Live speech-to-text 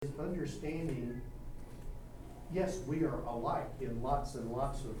understanding, yes, we are alike in lots and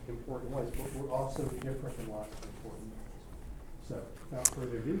lots of important ways, but we're also different in lots of important ways. So, without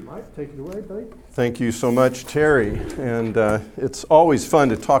further ado, Mike, take it away, buddy. Thank you so much, Terry. And it's always fun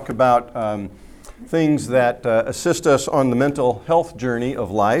to talk about things that assist us on the mental health journey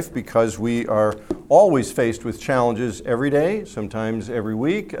of life, because we are always faced with challenges every day, sometimes every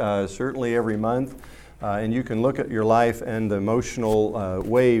week, certainly every month. And you can look at your life and the emotional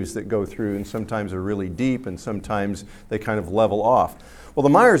waves that go through, and sometimes are really deep and sometimes they kind of level off. Well, the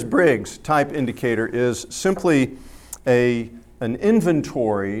Myers-Briggs type indicator is simply an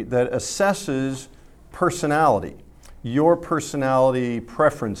inventory that assesses personality, your personality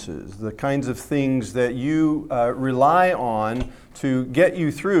preferences, the kinds of things that you rely on to get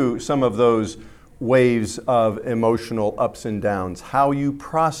you through some of those waves of emotional ups and downs, how you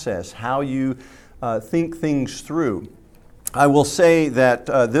process, how you think things through. I will say that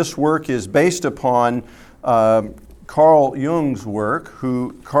this work is based upon Carl Jung's work.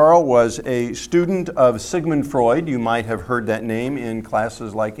 Carl was a student of Sigmund Freud. You might have heard that name in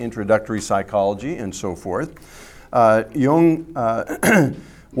classes like introductory psychology and so forth. Jung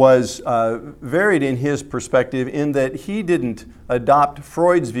was varied in his perspective in that he didn't adopt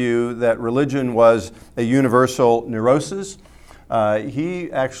Freud's view that religion was a universal neurosis.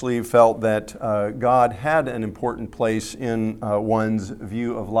 He actually felt that God had an important place in one's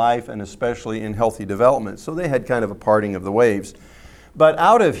view of life, and especially in healthy development. So they had kind of a parting of the waves. But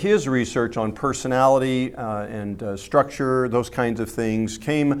out of his research on personality and structure, those kinds of things,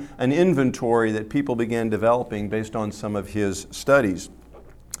 came an inventory that people began developing based on some of his studies.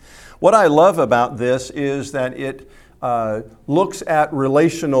 What I love about this is that it looks at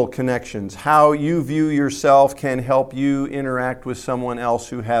relational connections. How you view yourself can help you interact with someone else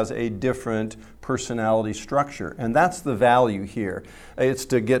who has a different personality structure. And that's the value here. It's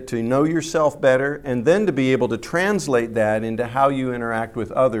to get to know yourself better, and then to be able to translate that into how you interact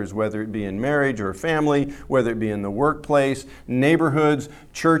with others, whether it be in marriage or family, whether it be in the workplace, neighborhoods,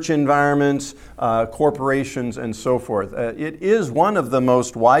 church environments, corporations, and so forth. It is one of the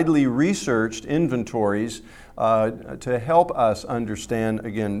most widely researched inventories to help us understand,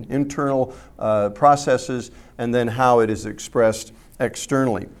 again, internal processes and then how it is expressed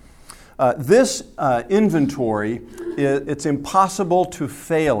externally. This inventory, it's impossible to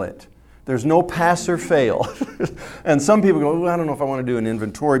fail it. There's no pass or fail. And some people go, I don't know if I want to do an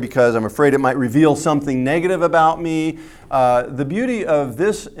inventory because I'm afraid it might reveal something negative about me. The beauty of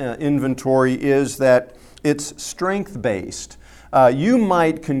this inventory is that it's strength-based. You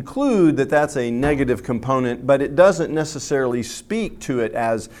might conclude that that's a negative component, but it doesn't necessarily speak to it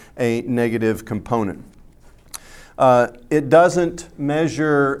as a negative component. It doesn't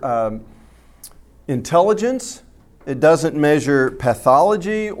measure intelligence. It doesn't measure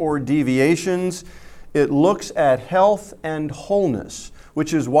pathology or deviations. It looks at health and wholeness,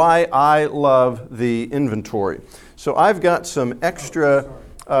 which is why I love the inventory. So I've got some extra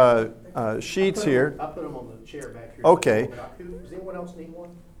sheets here. I'll put them on the chair back here. Okay. Does anyone else need one?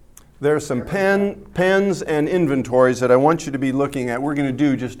 There are some pens and inventories that I want you to be looking at. We're going to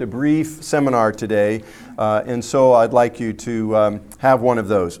do just a brief seminar today, and so I'd like you to have one of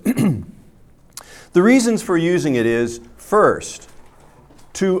those. The reasons for using it is, first,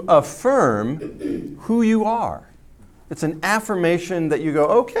 to affirm who you are. It's an affirmation that you go,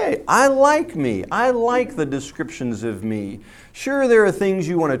 okay, I like me. I like the descriptions of me. Sure, there are things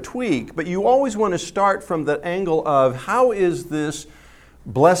you want to tweak, but you always want to start from the angle of how is this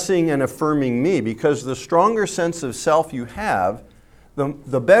blessing and affirming me? Because the stronger sense of self you have,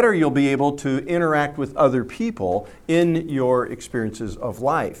 the better you'll be able to interact with other people in your experiences of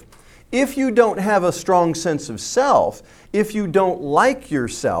life. If you don't have a strong sense of self, if you don't like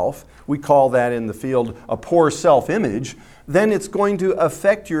yourself, we call that in the field a poor self-image, then it's going to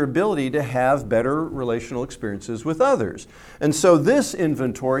affect your ability to have better relational experiences with others. And so this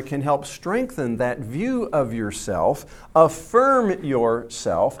inventory can help strengthen that view of yourself, affirm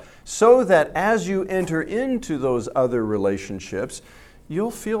yourself, so that as you enter into those other relationships, you'll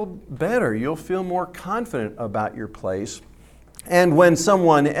feel better, you'll feel more confident about your place. And when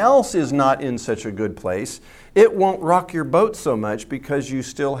someone else is not in such a good place, it won't rock your boat so much because you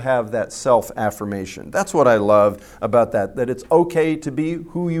still have that self-affirmation. That's what I love about that it's okay to be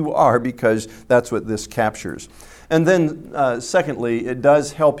who you are, because that's what this captures. And then secondly, it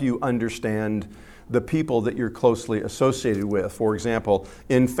does help you understand the people that you're closely associated with. For example,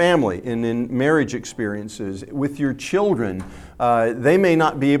 in family and in marriage experiences, with your children, they may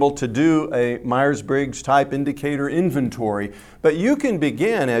not be able to do a Myers-Briggs type indicator inventory, but you can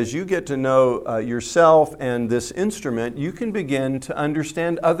begin, as you get to know yourself and this instrument, you can begin to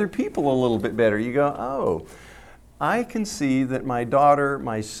understand other people a little bit better. You go, oh, I can see that my daughter,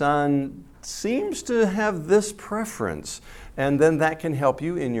 my son, seems to have this preference. And then that can help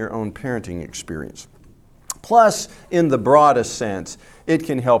you in your own parenting experience. Plus, in the broadest sense, it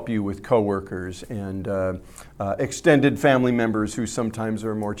can help you with coworkers and extended family members who sometimes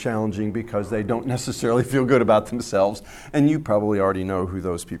are more challenging because they don't necessarily feel good about themselves. And you probably already know who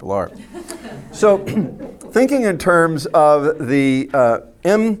those people are. So, thinking in terms of the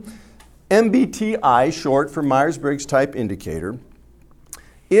MBTI, short for Myers-Briggs Type Indicator,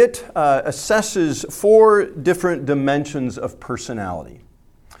 it assesses 4 different dimensions of personality.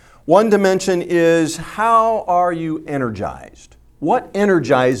 One dimension is, how are you energized? What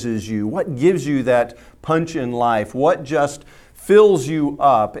energizes you? What gives you that punch in life? What just fills you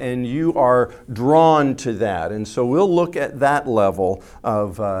up and you are drawn to that? And so we'll look at that level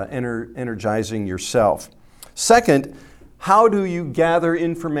of energizing yourself. Second, how do you gather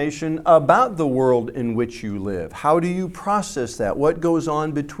information about the world in which you live? How do you process that? What goes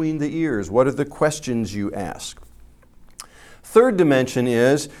on between the ears? What are the questions you ask? Third dimension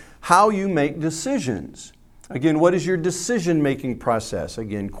is how you make decisions. Again, what is your decision-making process?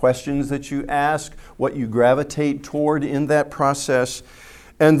 Again, questions that you ask, what you gravitate toward in that process.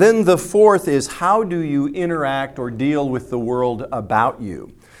 And then the fourth is, how do you interact or deal with the world about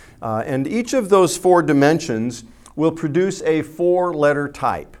you? And each of those 4 dimensions will produce a 4-letter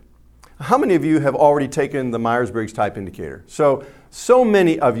type. How many of you have already taken the Myers-Briggs Type Indicator? So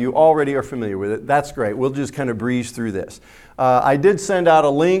many of you already are familiar with it. That's great. We'll just kind of breeze through this. I did send out a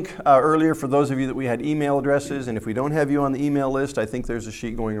link earlier for those of you that we had email addresses, and if we don't have you on the email list, I think there's a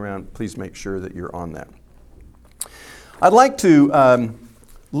sheet going around. Please make sure that you're on that. I'd like to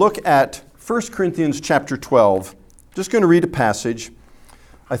look at 1 Corinthians chapter 12. Just going to read a passage.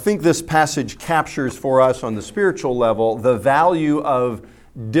 I think this passage captures for us on the spiritual level the value of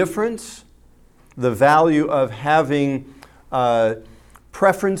difference, the value of having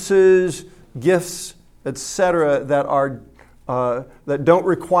preferences, gifts, etc., that don't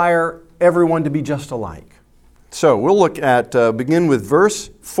require everyone to be just alike. So we'll look at, begin with verse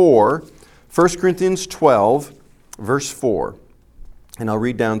 4, 1 Corinthians 12, verse 4. And I'll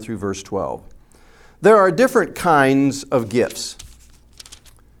read down through verse 12. There are different kinds of gifts,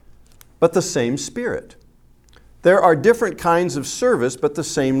 but the same Spirit. There are different kinds of service, but the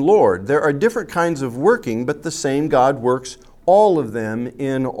same Lord. There are different kinds of working, but the same God works all of them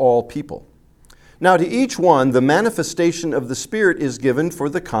in all people. Now to each one, the manifestation of the Spirit is given for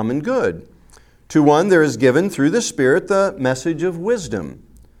the common good. To one there is given through the Spirit the message of wisdom.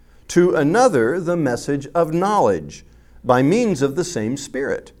 To another the message of knowledge, by means of the same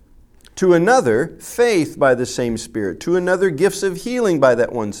Spirit. To another, faith by the same Spirit. To another, gifts of healing by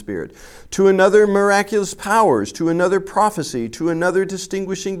that one Spirit. To another, miraculous powers. To another, prophecy. To another,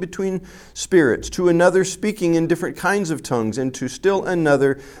 distinguishing between spirits. To another, speaking in different kinds of tongues. And to still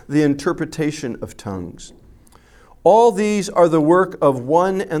another, the interpretation of tongues. All these are the work of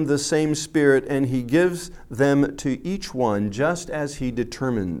one and the same Spirit, and He gives them to each one just as He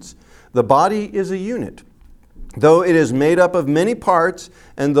determines. The body is a unit. Though it is made up of many parts,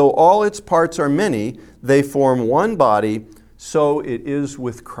 and though all its parts are many, they form one body, so it is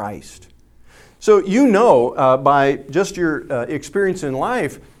with Christ. So you know by just your experience in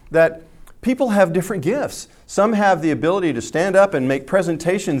life that people have different gifts. Some have the ability to stand up and make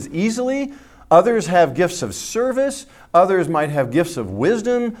presentations easily. Others have gifts of service. Others might have gifts of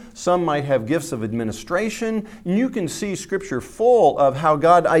wisdom. Some might have gifts of administration. And you can see Scripture full of how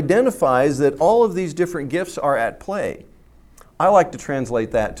God identifies that all of these different gifts are at play. I like to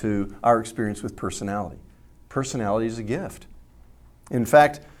translate that to our experience with personality. Personality is a gift. In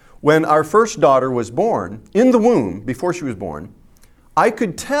fact, when our first daughter was born, in the womb, before she was born, I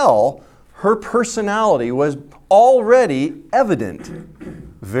could tell her personality was already evident.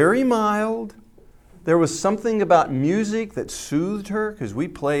 Very mild. There was something about music that soothed her because we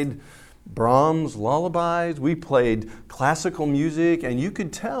played Brahms lullabies, we played classical music, and you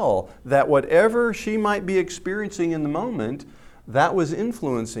could tell that whatever she might be experiencing in the moment, that was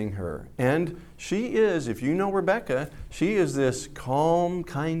influencing her. And she is, if you know Rebecca, she is this calm,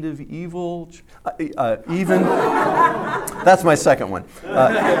 kind of evil, even. That's my second one.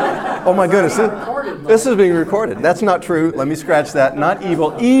 Oh my goodness, this is being recorded. That's not true. Let me scratch that. Not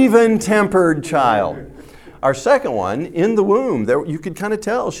evil, even-tempered child. Our second one, in the womb, there, you could kind of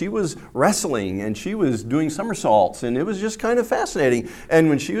tell she was wrestling and she was doing somersaults, and it was just kind of fascinating. And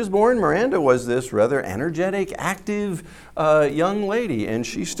when she was born, Miranda was this rather energetic, active young lady, and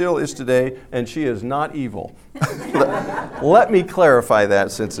she still is today, and she is not evil. Let me clarify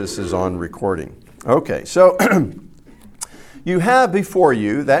that since this is on recording. Okay, so you have before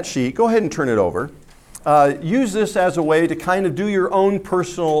you that sheet. Go ahead and turn it over. Use this as a way to kind of do your own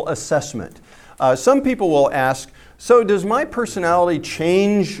personal assessment. Some people will ask, so does my personality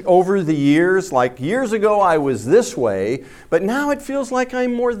change over the years? Like years ago I was this way, but now it feels like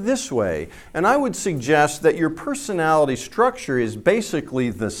I'm more this way. And I would suggest that your personality structure is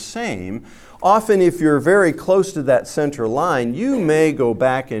basically the same. Often if you're very close to that center line, you may go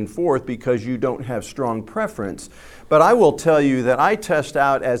back and forth because you don't have strong preference. But I will tell you that I test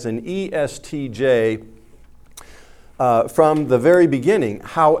out as an ESTJ from the very beginning.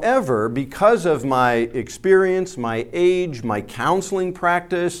 However, because of my experience, my age, my counseling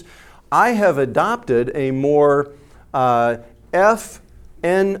practice, I have adopted a more an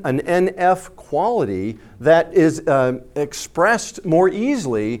NF quality that is expressed more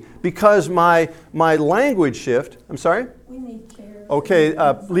easily because my language shift. I'm sorry? We need chairs. Okay,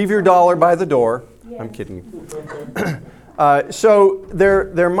 leave your dollar by the door. Yes. I'm kidding. So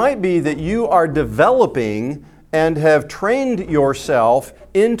there might be that you are developing and have trained yourself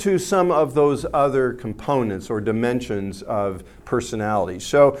into some of those other components or dimensions of personality.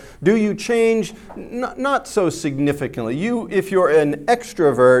 So do you change? Not so significantly. If you're an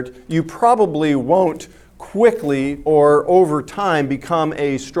extrovert, you probably won't quickly or over time become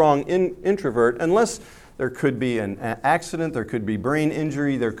a strong introvert unless there could be an accident, there could be brain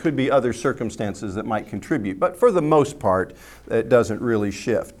injury, there could be other circumstances that might contribute. But for the most part, it doesn't really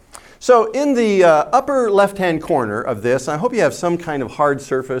shift. So in the upper left-hand corner of this, I hope you have some kind of hard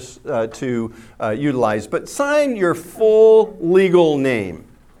surface to utilize, but sign your full legal name.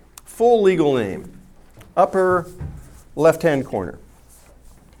 Full legal name. Upper left-hand corner.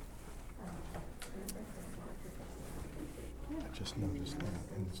 I just noticed that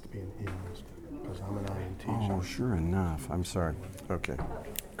it needs to be an N because I'm an INT. Oh, sure enough. I'm sorry. Okay,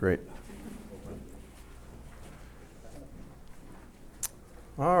 great.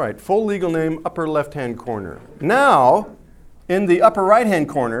 All right, full legal name, upper left-hand corner. Now, in the upper right-hand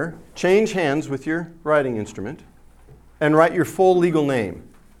corner, change hands with your writing instrument and write your full legal name.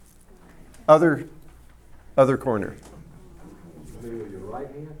 Other corner. With your right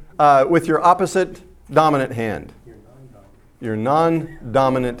hand? With your opposite dominant hand. Your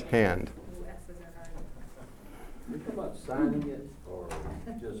non-dominant hand. You talking about signing it or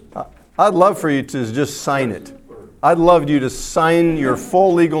just? I'd love for you to just sign it. I'd love you to sign your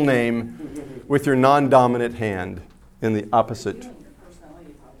full legal name with your non-dominant hand in the opposite.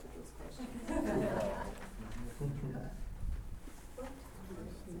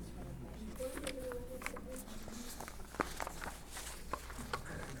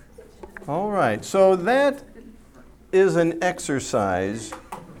 All right, so that is an exercise.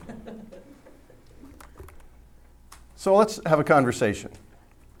 So let's have a conversation.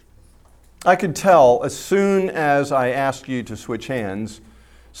 I could tell as soon as I asked you to switch hands,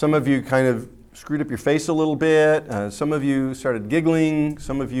 some of you kind of screwed up your face a little bit, some of you started giggling,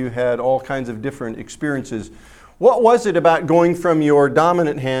 some of you had all kinds of different experiences. What was it about going from your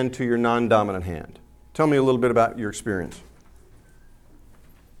dominant hand to your non-dominant hand? Tell me a little bit about your experience.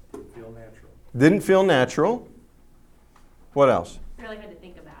 Didn't feel natural. Didn't feel natural. What else? Really had to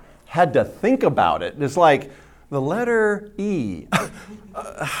think about it. Had to think about it. It's like the letter E.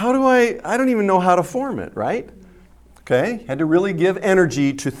 How do I don't even know how to form it, right? Okay, had to really give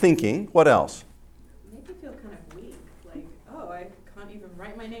energy to thinking. What else? Make me feel kind of weak. Like, oh, I can't even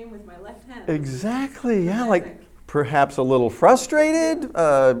write my name with my left hand. Exactly, yeah, like perhaps a little frustrated,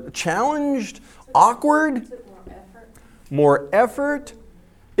 challenged, awkward. More effort.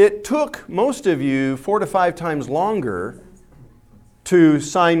 It took most of you 4 to 5 times longer to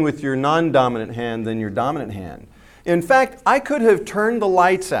sign with your non-dominant hand than your dominant hand. In fact, I could have turned the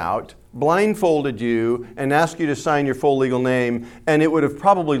lights out, blindfolded you, and asked you to sign your full legal name, and it would have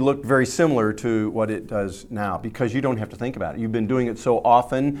probably looked very similar to what it does now because you don't have to think about it. You've been doing it so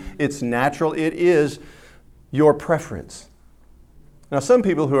often, it's natural, it is your preference. Now, some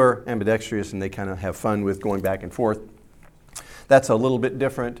people who are ambidextrous and they kind of have fun with going back and forth, that's a little bit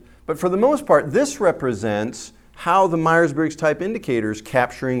different. But for the most part, this represents how the Myers-Briggs type indicator is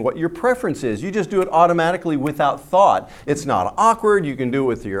capturing what your preference is. You just do it automatically without thought. It's not awkward. You can do it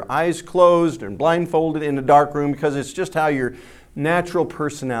with your eyes closed and blindfolded in a dark room because it's just how your natural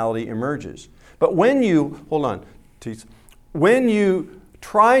personality emerges. But when you, hold on, when you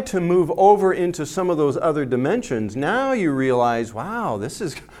try to move over into some of those other dimensions, now you realize, wow, this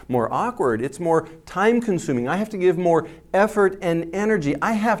is more awkward. It's more time consuming. I have to give more effort and energy.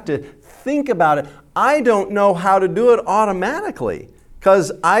 I have to think about it. I don't know how to do it automatically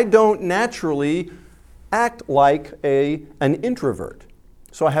because I don't naturally act like an introvert.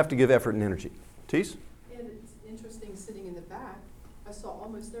 So I have to give effort and energy. Tees? And it's interesting sitting in the back, I saw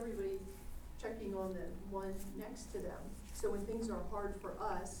almost everybody checking on the one next to them. So when things are hard for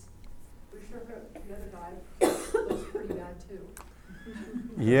us, we sure hope the other guy looks pretty bad too.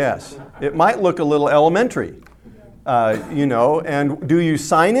 Yes. It might look a little elementary, and do you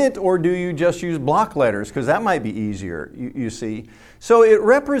sign it or do you just use block letters? Because that might be easier, you see. So it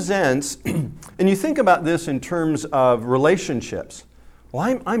represents, and you think about this in terms of relationships.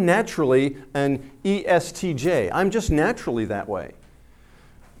 Well, I'm naturally an ESTJ. I'm just naturally that way.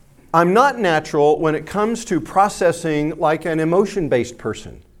 I'm not natural when it comes to processing like an emotion-based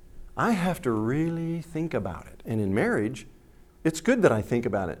person. I have to really think about it. And in marriage, it's good that I think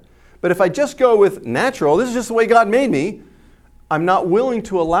about it. But if I just go with natural, this is just the way God made me, I'm not willing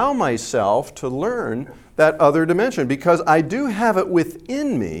to allow myself to learn that other dimension because I do have it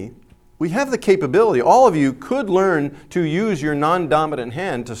within me. We have the capability. All of you could learn to use your non-dominant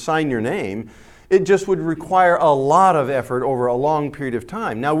hand to sign your name. It just would require a lot of effort over a long period of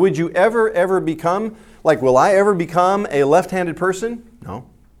time. Now, would you ever become, will I ever become a left-handed person? No.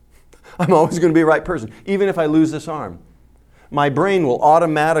 I'm always going to be a right person, even if I lose this arm. My brain will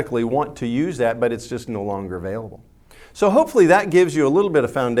automatically want to use that, but it's just no longer available. So hopefully that gives you a little bit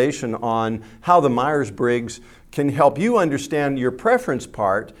of foundation on how the Myers-Briggs can help you understand your preference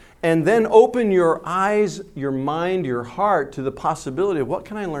part and then open your eyes, your mind, your heart to the possibility of what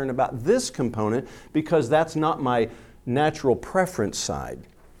can I learn about this component because that's not my natural preference side.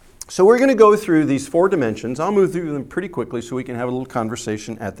 So we're going to go through these 4 dimensions. I'll move through them pretty quickly so we can have a little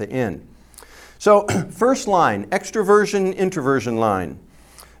conversation at the end. So first line, extroversion, introversion line.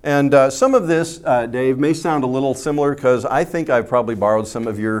 And some of this, Dave, may sound a little similar because I think I've probably borrowed some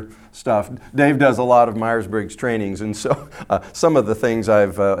of your stuff. Dave does a lot of Myers-Briggs trainings, and so some of the things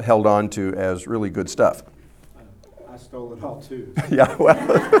I've held on to as really good stuff. I stole it all too. Yeah,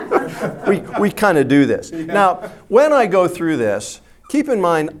 well, we kind of do this. Yeah. Now, when I go through this, keep in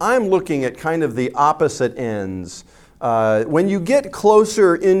mind I'm looking at kind of the opposite ends. When you get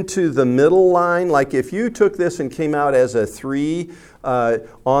closer into the middle line, like if you took this and came out as a 3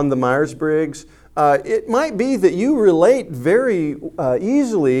 on the Myers-Briggs, it might be that you relate very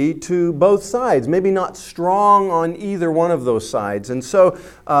easily to both sides, maybe not strong on either one of those sides. And so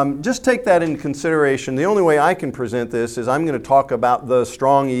just take that into consideration. The only way I can present this is I'm going to talk about the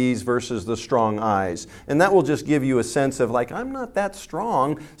strong E's versus the strong I's. And that will just give you a sense of I'm not that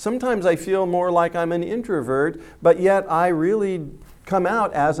strong. Sometimes I feel more like I'm an introvert, but yet I really come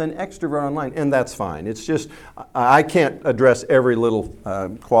out as an extrovert online, and that's fine. It's just, I can't address every little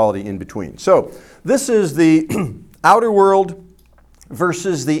quality in between. So this is the outer world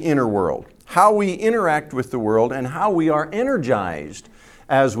versus the inner world. How we interact with the world and how we are energized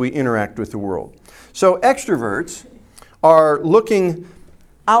as we interact with the world. So extroverts are looking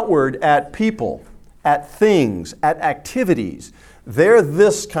outward at people, at things, at activities. They're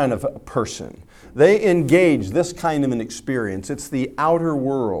this kind of a person. They engage this kind of an experience. It's the outer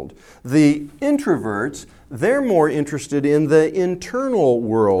world. The introverts, they're more interested in the internal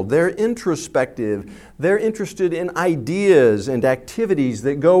world. They're introspective. They're interested in ideas and activities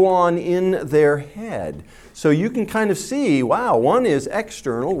that go on in their head. So you can kind of see, wow, one is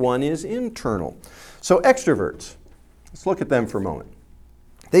external, one is internal. So extroverts, let's look at them for a moment.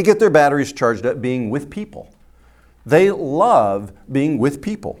 They get their batteries charged up being with people. They love being with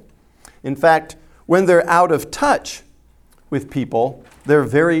people. In fact, when they're out of touch with people, they're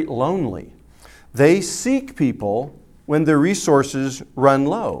very lonely. They seek people when their resources run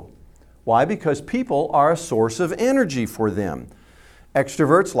low. Why? Because people are a source of energy for them.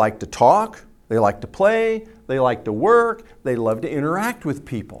 Extroverts like to talk, they like to play, they like to work, they love to interact with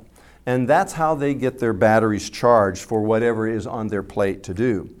people. And that's how they get their batteries charged for whatever is on their plate to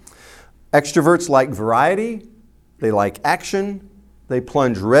do. Extroverts like variety, they like action, they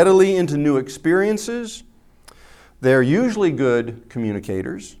plunge readily into new experiences. They're usually good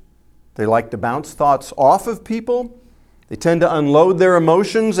communicators. They like to bounce thoughts off of people. They tend to unload their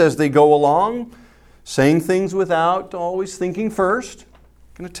emotions as they go along, saying things without always thinking first.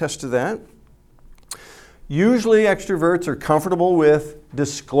 I can attest to that. Usually extroverts are comfortable with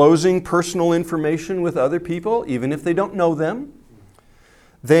disclosing personal information with other people, even if they don't know them.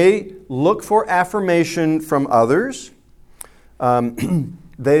 They look for affirmation from others.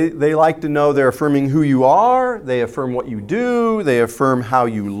 They like to know they're affirming who you are, they affirm what you do, they affirm how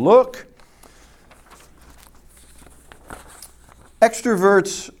you look.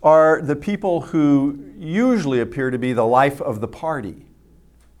 Extroverts are the people who usually appear to be the life of the party.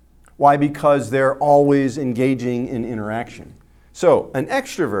 Why? Because they're always engaging in interaction. So, an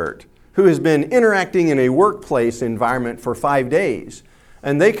extrovert who has been interacting in a workplace environment for 5 days,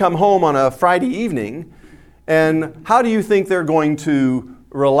 and they come home on a Friday evening, and how do you think they're going to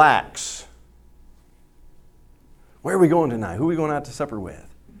relax? Where are we going tonight? Who are we going out to supper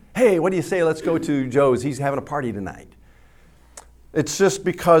with? Hey, what do you say? Let's go to Joe's. He's having a party tonight. It's just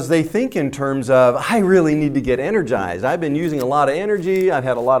because they think in terms of, I really need to get energized. I've been using a lot of energy. I've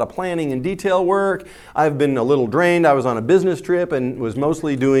had a lot of planning and detail work. I've been a little drained. I was on a business trip and was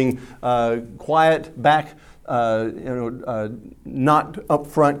mostly doing quiet back, not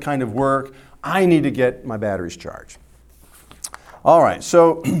upfront kind of work. I need to get my batteries charged. All right,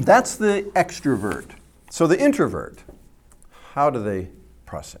 so that's the extrovert. So the introvert, how do they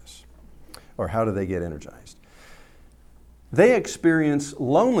process? Or how do they get energized? They experience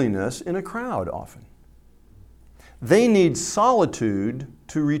loneliness in a crowd often. They need solitude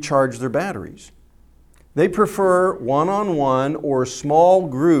to recharge their batteries. They prefer one-on-one or small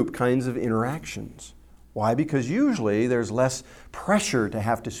group kinds of interactions. Why? Because usually there's less pressure to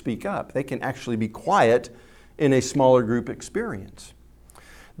have to speak up. They can actually be quiet in a smaller group experience.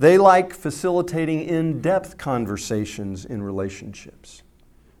 They like facilitating in-depth conversations in relationships.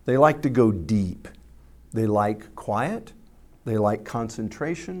 They like to go deep. They like quiet. They like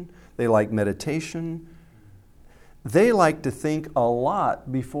concentration. They like meditation. They like to think a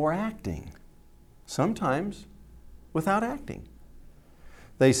lot before acting, sometimes without acting.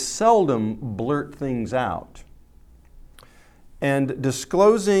 They seldom blurt things out. And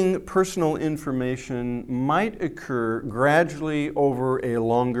disclosing personal information might occur gradually over a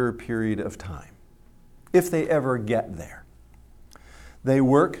longer period of time, if they ever get there. They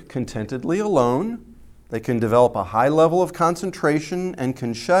work contentedly alone. They can develop a high level of concentration and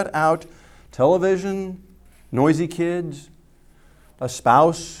can shut out television, noisy kids, a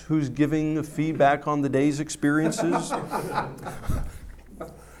spouse who's giving feedback on the day's experiences.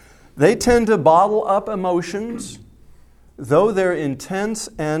 They tend to bottle up emotions, though they're intense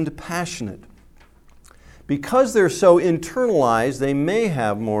and passionate. Because they're so internalized, they may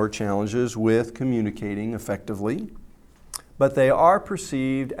have more challenges with communicating effectively, but they are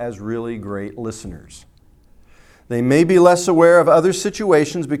perceived as really great listeners. They may be less aware of other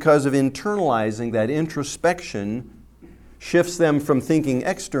situations because of internalizing. That introspection shifts them from thinking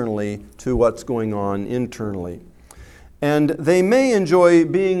externally to what's going on internally. And they may enjoy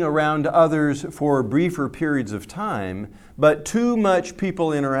being around others for briefer periods of time, but too much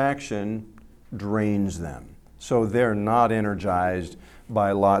people interaction drains them. So they're not energized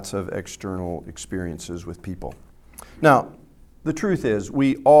by lots of external experiences with people. Now, the truth is,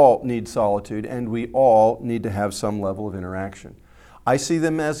 we all need solitude and we all need to have some level of interaction. I see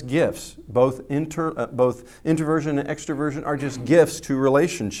them as gifts. Both introversion and extroversion are just gifts to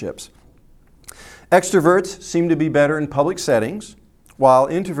relationships. Extroverts seem to be better in public settings, while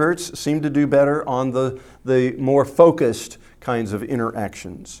introverts seem to do better on the more focused kinds of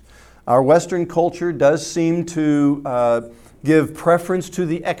interactions. Our Western culture does seem to give preference to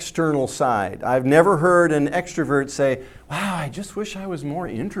the external side. I've never heard an extrovert say, wow, I just wish I was more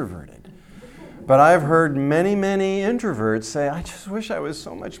introverted. But I've heard many, many introverts say, I just wish I was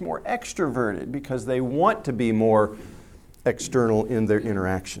so much more extroverted, because they want to be more external in their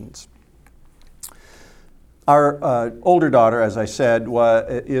interactions. Our older daughter, as I said,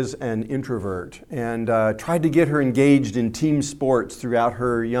 is an introvert, and tried to get her engaged in team sports throughout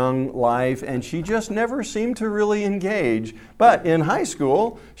her young life, and she just never seemed to really engage. But in high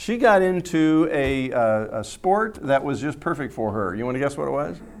school, she got into a sport that was just perfect for her. You want to guess what it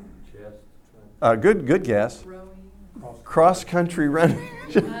was? Chess. Good guess. Rowing. Cross-country running.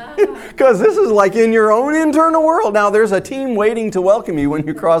 Because this is like in your own internal world. Now, there's a team waiting to welcome you when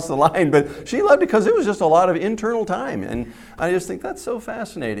you cross the line, but she loved it because it was just a lot of internal time. And I just think that's so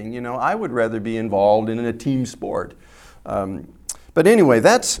fascinating. You know, I would rather be involved in a team sport. But anyway,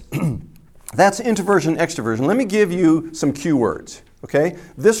 that's introversion, extroversion. Let me give you some cue words, okay?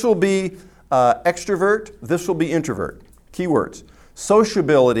 This will be extrovert. This will be introvert. Key words: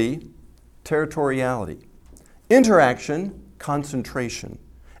 sociability, territoriality. Interaction, concentration.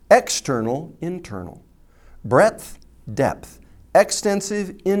 External, internal. Breadth, depth.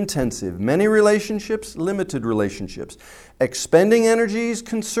 Extensive, intensive. Many relationships, limited relationships. Expending energies,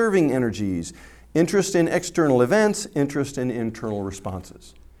 conserving energies. Interest in external events, interest in internal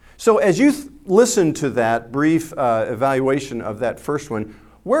responses. So as you listen to that brief evaluation of that first one,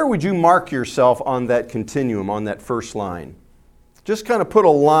 where would you mark yourself on that continuum, on that first line? Just kind of put a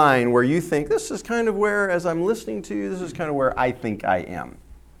line where you think, this is kind of where, as I'm listening to you, this is kind of where I think I am.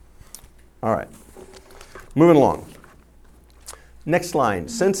 All right. Moving along. Next line,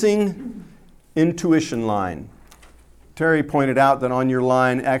 sensing, intuition line. Terry pointed out that on your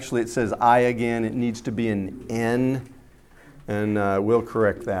line, actually it says I again. It needs to be an N, and we'll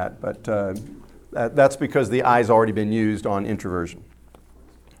correct that. But that's because the I's already been used on introversion.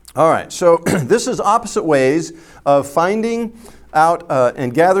 All right, so this is opposite ways of finding out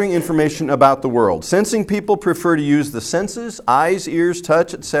and gathering information about the world. Sensing people prefer to use the senses, eyes, ears,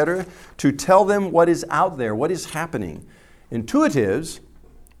 touch, etc., to tell them what is out there, what is happening. Intuitives,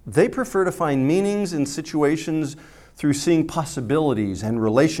 they prefer to find meanings in situations through seeing possibilities and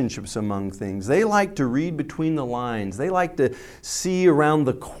relationships among things. They like to read between the lines. They like to see around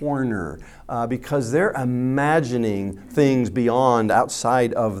the corner because they're imagining things beyond,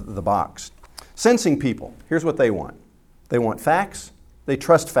 outside of the box. Sensing people, here's what they want. They want facts. They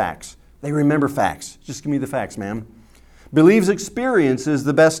trust facts. They remember facts. Just give me the facts, ma'am. Believes experience is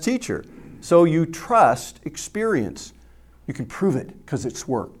the best teacher. So you trust experience. You can prove it because it's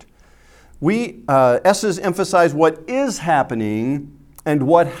worked. We, S's emphasize what is happening and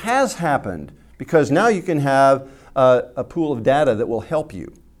what has happened, because now you can have a pool of data that will help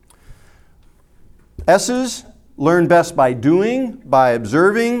you. S's learn best by doing, by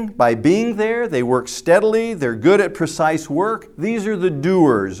observing, by being there. They work steadily. They're good at precise work. These are the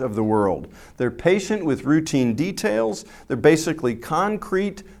doers of the world. They're patient with routine details. They're basically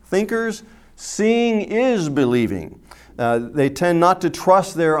concrete thinkers. Seeing is believing. They tend not to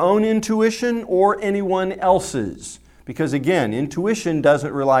trust their own intuition or anyone else's, because again, intuition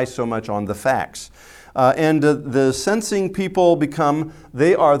doesn't rely so much on the facts. And the sensing people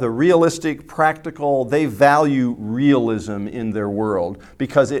they are the realistic, practical, they value realism in their world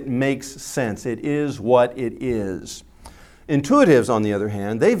because it makes sense. It is what it is. Intuitives, on the other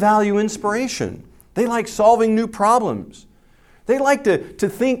hand, they value inspiration. They like solving new problems. They like to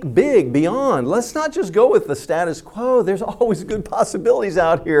think big, beyond. Let's not just go with the status quo. There's always good possibilities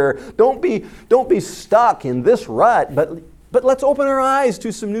out here. Don't be stuck in this rut, but let's open our eyes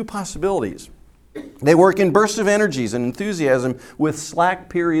to some new possibilities. They work in bursts of energies and enthusiasm with slack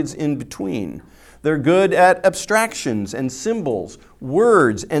periods in between. They're good at abstractions and symbols,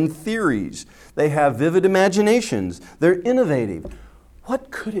 words and theories. They have vivid imaginations. They're innovative.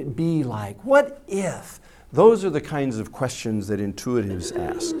 What could it be like? What if? Those are the kinds of questions that intuitives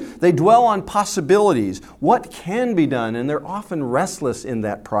ask. They dwell on possibilities, what can be done, and they're often restless in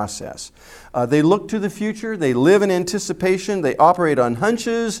that process. They look to the future, they live in anticipation, they operate on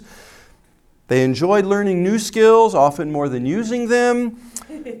hunches, they enjoy learning new skills, often more than using them,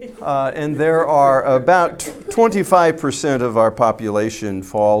 and there are about 25% of our population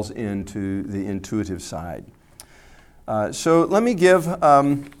falls into the intuitive side. So let me give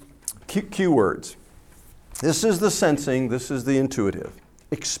key words. This is the sensing, this is the intuitive.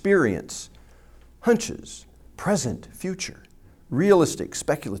 Experience, hunches, present, future, realistic,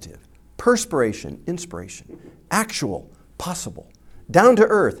 speculative, perspiration, inspiration, actual, possible, down to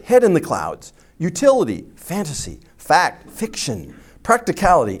earth, head in the clouds, utility, fantasy, fact, fiction,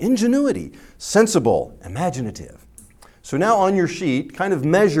 practicality, ingenuity, sensible, imaginative. So now on your sheet, kind of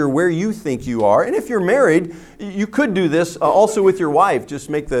measure where you think you are. And if you're married, you could do this also with your wife. Just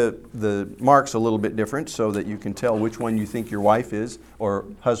make the marks a little bit different so that you can tell which one you think your wife is or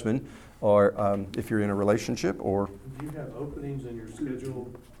husband, or if you're in a relationship. Or Do you have openings in your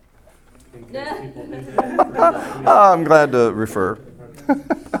schedule in case people do that? I'm glad to refer.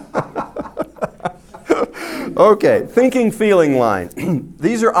 Okay, thinking, feeling line.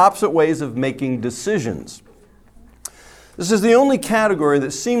 These are opposite ways of making decisions. This is the only category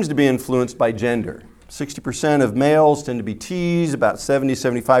that seems to be influenced by gender. 60% of males tend to be T's, about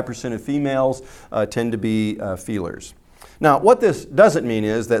 70-75% of females tend to be feelers. Now, what this doesn't mean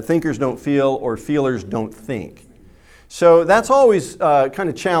is that thinkers don't feel or feelers don't think. So that's always kind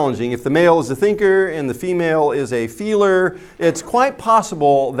of challenging. If the male is a thinker and the female is a feeler, it's quite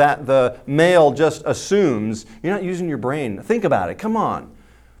possible that the male just assumes, you're not using your brain. Think about it. Come on.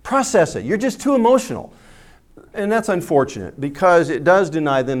 Process it. You're just too emotional. And that's unfortunate because it does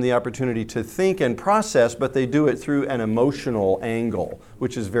deny them the opportunity to think and process, but they do it through an emotional angle,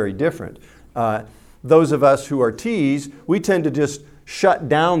 which is very different. Those of us who are T's, we tend to just shut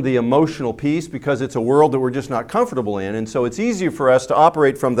down the emotional piece because it's a world that we're just not comfortable in. And so it's easier for us to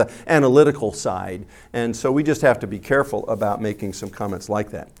operate from the analytical side. And so we just have to be careful about making some comments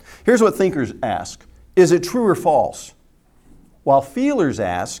like that. Here's what thinkers ask. Is it true or false? While feelers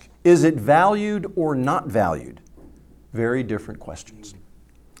ask, is it valued or not valued? Very different questions.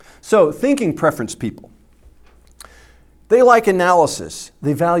 So, thinking preference people. They like analysis.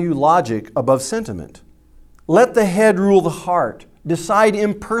 They value logic above sentiment. Let the head rule the heart. Decide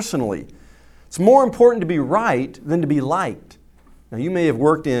impersonally. It's more important to be right than to be liked. Now, you may have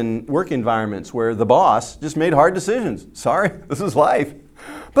worked in work environments where the boss just made hard decisions. Sorry, this is life.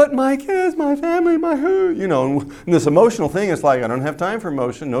 But my kids, my family, my who, and this emotional thing, it's like, I don't have time for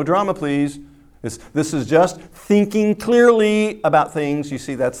emotion. No drama, please. This is just thinking clearly about things. You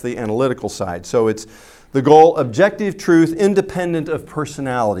see, that's the analytical side. So it's the goal, objective truth, independent of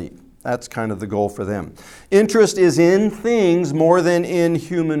personality. That's kind of the goal for them. Interest is in things more than in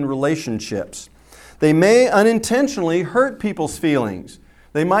human relationships. They may unintentionally hurt people's feelings.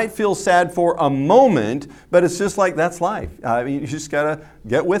 They might feel sad for a moment, but it's just like that's life. You just got to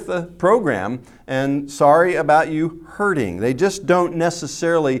get with the program, and sorry about you hurting. They just don't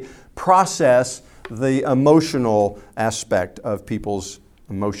necessarily process the emotional aspect of people's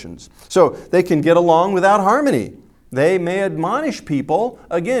emotions. So they can get along without harmony. They may admonish people,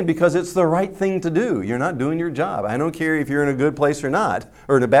 again, because it's the right thing to do. You're not doing your job. I don't care if you're in a good place or not,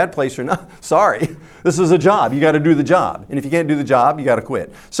 or in a bad place or not. Sorry, this is a job. You got to do the job. And if you can't do the job, you got to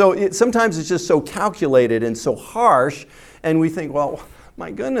quit. So sometimes it's just so calculated and so harsh, and we think, well,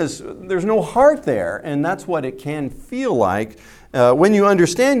 my goodness, there's no heart there. And that's what it can feel like. When you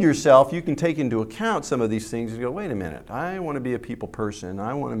understand yourself, you can take into account some of these things and go, wait a minute, I want to be a people person.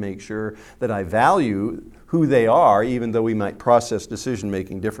 I want to make sure that I value who they are, even though we might process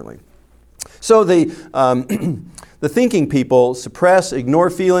decision-making differently. So the thinking people suppress, ignore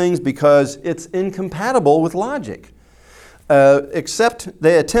feelings because it's incompatible with logic. Except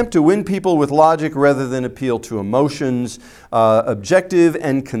they attempt to win people with logic rather than appeal to emotions, objective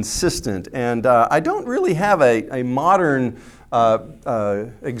and consistent. And I don't really have a modern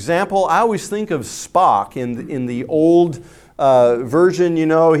example. I always think of Spock in the old version.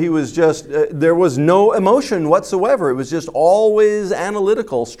 He was just, there was no emotion whatsoever. It was just always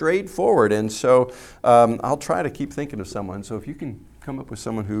analytical, straightforward. And so I'll try to keep thinking of someone. So if you can come up with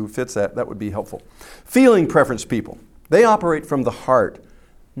someone who fits that, that would be helpful. Feeling preference people. They operate from the heart,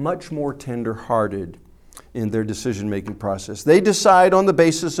 much more tender-hearted in their decision-making process. They decide on the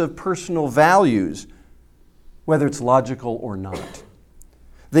basis of personal values, whether it's logical or not.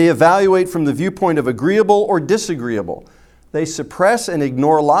 They evaluate from the viewpoint of agreeable or disagreeable. They suppress and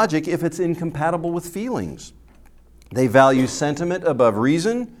ignore logic if it's incompatible with feelings. They value sentiment above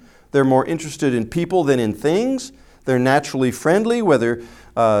reason. They're more interested in people than in things. They're naturally friendly, whether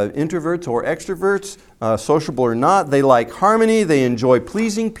introverts or extroverts, sociable or not. They like harmony. They enjoy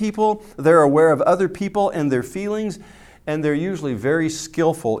pleasing people. They're aware of other people and their feelings. And they're usually very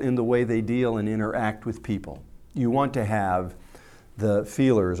skillful in the way they deal and interact with people. You want to have the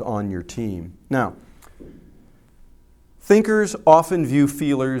feelers on your team. Now, thinkers often view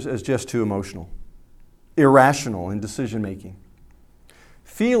feelers as just too emotional, irrational in decision-making.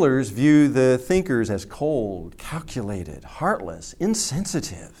 Feelers view the thinkers as cold, calculated, heartless,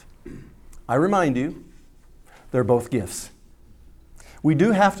 insensitive. I remind you, they're both gifts. We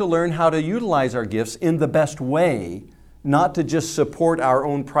do have to learn how to utilize our gifts in the best way, not to just support our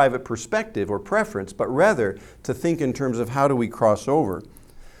own private perspective or preference, but rather to think in terms of how do we cross over.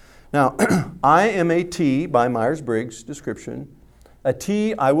 Now, I am a T by Myers-Briggs description. A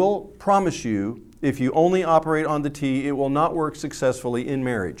T, I will promise you, if you only operate on the T, it will not work successfully in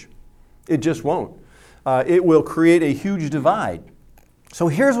marriage. It just won't. It will create a huge divide. So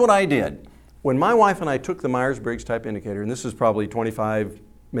here's what I did. When my wife and I took the Myers-Briggs type indicator, and this is probably 25,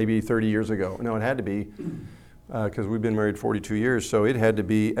 maybe 30 years ago. No, it had to be, because we've been married 42 years, so it had to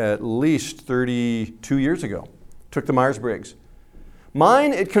be at least 32 years ago. Took the Myers-Briggs.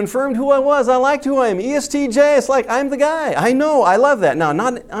 Mine, it confirmed who I was. I liked who I am. ESTJ, it's like, I'm the guy. I know, I love that. Now,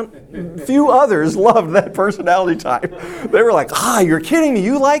 few others loved that personality type. They were like, you're kidding me.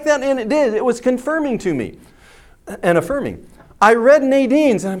 You like that? And it did. It was confirming to me and affirming. I read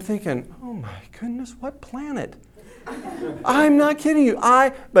Nadine's and I'm thinking, oh my goodness, what planet? I'm not kidding you.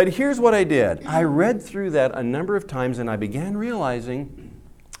 But here's what I did. I read through that a number of times and I began realizing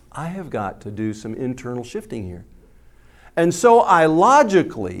I have got to do some internal shifting here. And so I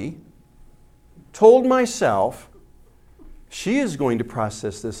logically told myself, she is going to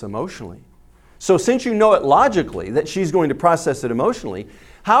process this emotionally. So since you know it logically, that she's going to process it emotionally,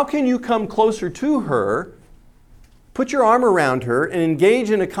 how can you come closer to her, put your arm around her, and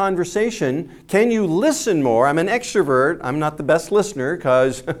engage in a conversation? Can you listen more? I'm an extrovert. I'm not the best listener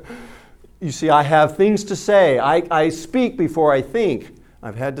because, you see, I have things to say. I speak before I think.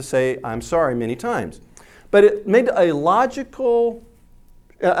 I've had to say, I'm sorry many times. But it made I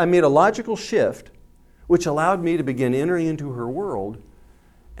made a logical shift, which allowed me to begin entering into her world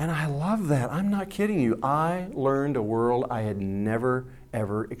And I love that. I'm not kidding you. I learned a world I had never,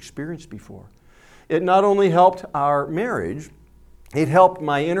 ever experienced before. It not only helped our marriage, it helped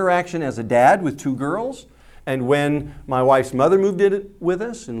my interaction as a dad with 2 girls. And when my wife's mother moved in with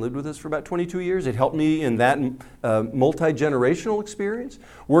us and lived with us for about 22 years, it helped me in that multi-generational experience,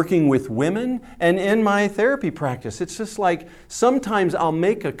 working with women, and in my therapy practice. It's just like sometimes I'll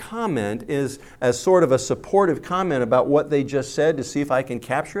make a comment as sort of a supportive comment about what they just said to see if I can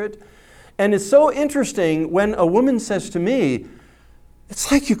capture it. And it's so interesting when a woman says to me,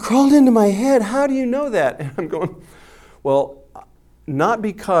 "It's like you crawled into my head. How do you know that?" And I'm going, well, not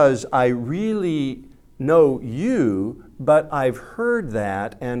because I really know you, but I've heard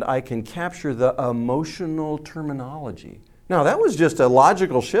that and I can capture the emotional terminology. Now, that was just a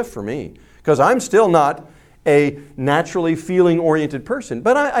logical shift for me because I'm still not a naturally feeling-oriented person,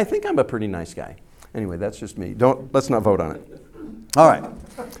 but I think I'm a pretty nice guy. Anyway, that's just me. Let's not vote on it. All right.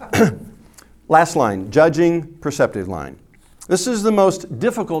 Last line, judging, perceptive line. This is the most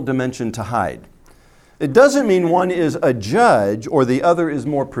difficult dimension to hide. It doesn't mean one is a judge or the other is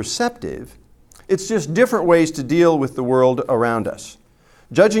more perceptive. It's just different ways to deal with the world around us.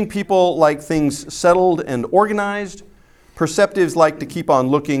 Judging people like things settled and organized. Perceptives like to keep on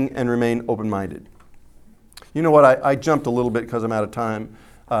looking and remain open-minded. You know what? I jumped a little bit because I'm out of time.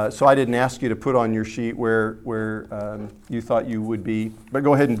 So I didn't ask you to put on your sheet where you thought you would be. But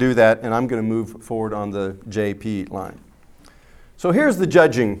go ahead and do that, and I'm going to move forward on the JP line. So here's the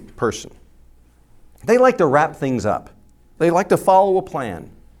judging person. They like to wrap things up. They like to follow a plan.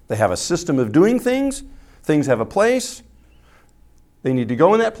 They have a system of doing things. Things have a place. They need to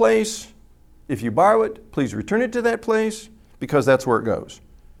go in that place. If you borrow it, please return it to that place because that's where it goes.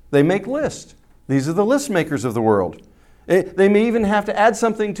 They make lists. These are the list makers of the world. They may even have to add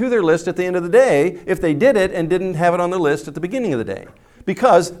something to their list at the end of the day if they did it and didn't have it on their list at the beginning of the day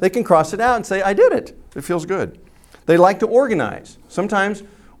because they can cross it out and say, "I did it. It feels good." They like to organize. Sometimes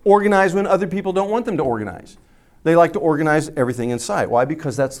organize when other people don't want them to organize. They like to organize everything in sight. Why?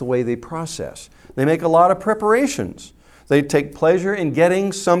 Because that's the way they process. They make a lot of preparations. They take pleasure in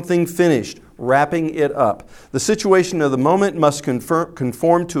getting something finished, wrapping it up. The situation of the moment must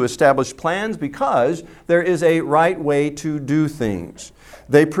conform to established plans because there is a right way to do things.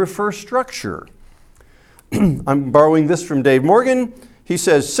 They prefer structure. I'm borrowing this from Dave Morgan. He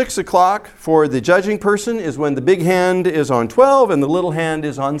says 6 o'clock for the judging person is when the big hand is on 12 and the little hand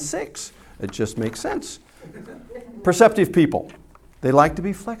is on 6. It just makes sense. Perceptive people. They like to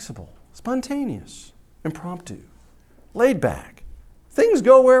be flexible, spontaneous, impromptu, laid back. Things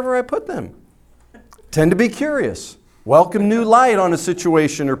go wherever I put them. Tend to be curious. Welcome new light on a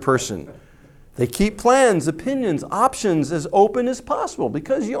situation or person. They keep plans, opinions, options as open as possible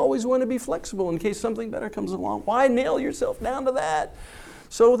because you always want to be flexible in case something better comes along. Why nail yourself down to that?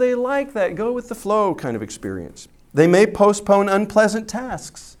 So they like that go with the flow kind of experience. They may postpone unpleasant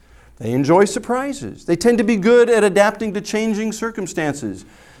tasks. They enjoy surprises. They tend to be good at adapting to changing circumstances.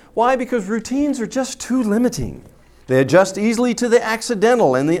 Why? Because routines are just too limiting. They adjust easily to the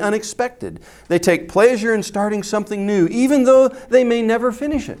accidental and the unexpected. They take pleasure in starting something new, even though they may never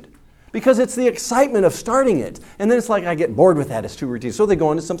finish it. Because it's the excitement of starting it. And then it's like, I get bored with that, it's too routine. So they go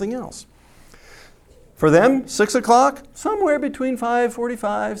on to something else. For them, 6 o'clock, somewhere between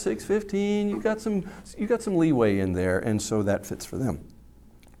 5:45, 6:15, you got some leeway in there, and so that fits for them.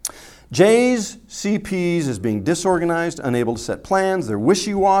 J's see P's as being disorganized, unable to set plans. They're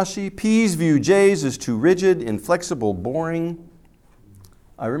wishy-washy. P's view J's as too rigid, inflexible, boring.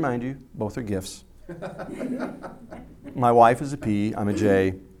 I remind you, both are gifts. My wife is a P, I'm a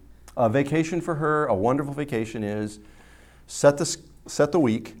J. A vacation for her, a wonderful vacation is set the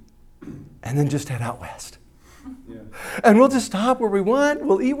week and then just head out west. Yeah. And we'll just stop where we want,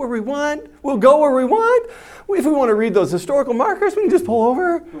 we'll eat where we want, we'll go where we want. If we want to read those historical markers, we can just pull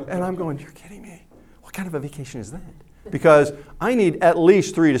over. And I'm going, you're kidding me. What kind of a vacation is that? Because I need at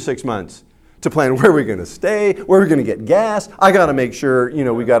least 3 to 6 months to plan where we're going to stay, where we're going to get gas. I got to make sure,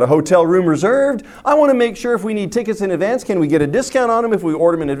 we got a hotel room reserved. I want to make sure if we need tickets in advance, can we get a discount on them if we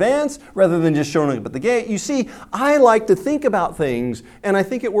order them in advance rather than just showing up at the gate? You see, I like to think about things, and I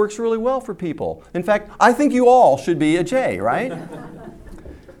think it works really well for people. In fact, I think you all should be a J, right?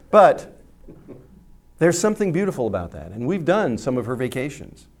 But there's something beautiful about that, and we've done some of her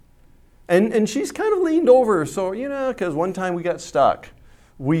vacations. And she's kind of leaned over, so, because one time we got stuck.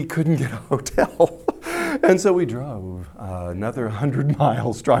 We couldn't get a hotel. And so we drove another 100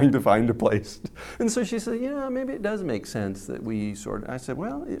 miles trying to find a place. And so she said, maybe it does make sense that we I said,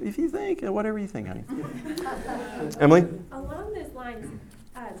 well, if you think, whatever you think, honey. Emily? Along those lines,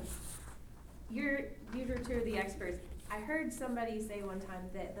 you two are the experts. I heard somebody say one time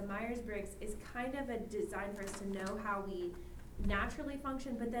that the Myers-Briggs is kind of a design for us to know how we naturally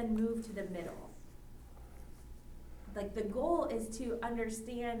function, but then move to the middle. Like the goal is to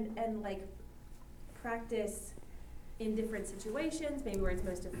understand and like practice in different situations, maybe where it's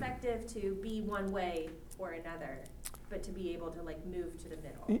most effective to be one way or another, but to be able to like move to the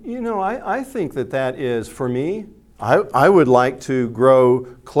middle. You know, I think that is, for me, I would like to grow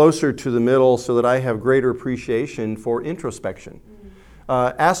closer to the middle so that I have greater appreciation for introspection.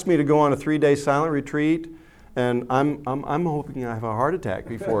 Ask me to go on a 3-day silent retreat, and I'm hoping I have a heart attack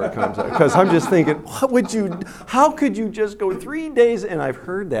before it comes out, because I'm just thinking, how could you just go 3 days? And I've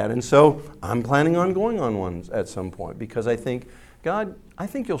heard that, and so I'm planning on going on one at some point, because I think, God, I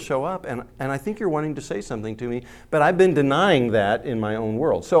think you'll show up, and I think you're wanting to say something to me, but I've been denying that in my own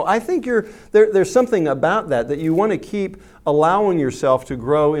world. So I think there's something about that you want to keep allowing yourself to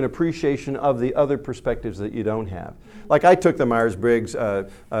grow in appreciation of the other perspectives that you don't have. Like I took the Myers-Briggs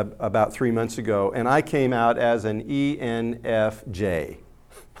about 3 months ago, and I came out as an ENFJ.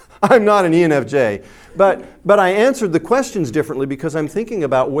 I'm not an ENFJ, but I answered the questions differently because I'm thinking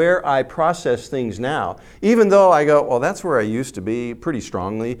about where I process things now. Even though I go, well, that's where I used to be pretty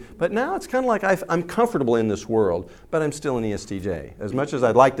strongly, but now it's kind of like I'm comfortable in this world, but I'm still an ESTJ. As much as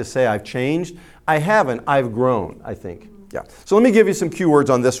I'd like to say I've changed, I haven't. I've grown, I think. Yeah. So let me give you some key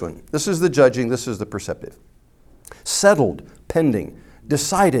words on this one. This is the judging, this is the perceptive. Settled, pending,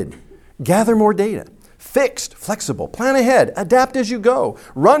 decided, gather more data. Fixed, flexible, plan ahead, adapt as you go,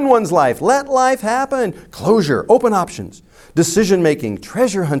 run one's life, let life happen, closure, open options, decision making,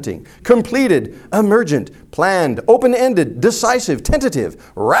 treasure hunting, completed, emergent, planned, open-ended, decisive,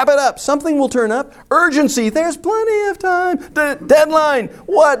 tentative, wrap it up, something will turn up, urgency, there's plenty of time, deadline,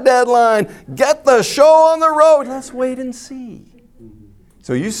 what deadline, get the show on the road, let's wait and see.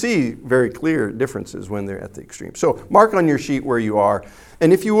 So you see very clear differences when they're at the extreme. So mark on your sheet where you are.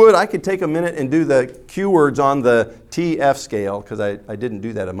 And if you would, I could take a minute and do the Q words on the TF scale, because I didn't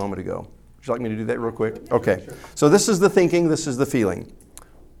do that a moment ago. Would you like me to do that real quick? Okay. So this is the thinking, this is the feeling.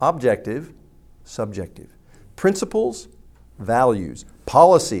 Objective, subjective. Principles, values.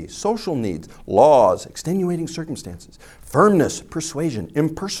 Policy, social needs. Laws, extenuating circumstances. Firmness, persuasion.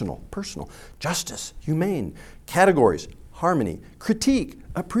 Impersonal, personal. Justice, humane. Categories, harmony. Critique,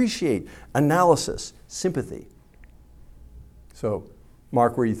 appreciate. Analysis, sympathy. So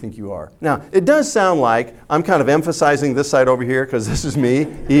mark where you think you are. Now, it does sound like I'm kind of emphasizing this side over here because this is me,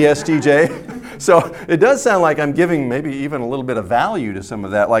 ESTJ. So it does sound like I'm giving maybe even a little bit of value to some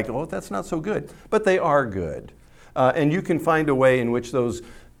of that, like, oh, that's not so good. But they are good. And you can find a way in which those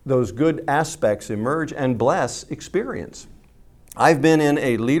good aspects emerge and bless experience. I've been in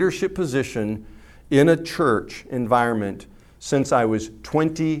a leadership position in a church environment since I was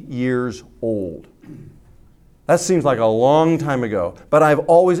 20 years old. That seems like a long time ago, but I've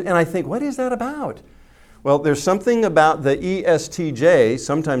always, and I think, what is that about? Well, there's something about the ESTJ,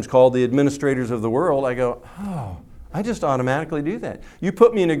 sometimes called the administrators of the world. I go, oh, I just automatically do that. You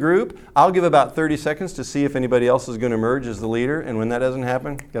put me in a group, I'll give about 30 seconds to see if anybody else is going to emerge as the leader, and when that doesn't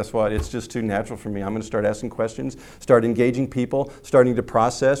happen, guess what? It's just too natural for me. I'm going to start asking questions, start engaging people, starting to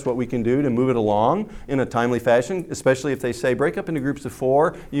process what we can do to move it along in a timely fashion, especially if they say, break up into groups of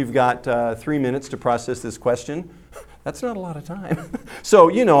 4, you've got 3 minutes to process this question. That's not a lot of time. So,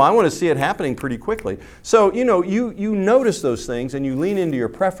 I want to see it happening pretty quickly. So, you notice those things and you lean into your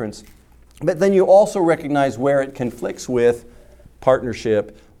preference, but then you also recognize where it conflicts with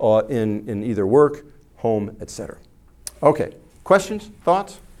partnership in either work, home, etc. Okay, questions,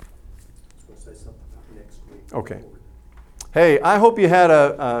 thoughts? I was going to say something about next week. Okay. Hey, I hope you had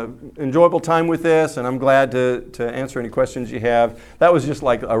an enjoyable time with this, and I'm glad to answer any questions you have. That was just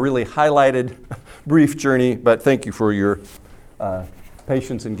like a really highlighted, brief journey, but thank you for your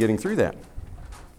patience in getting through that.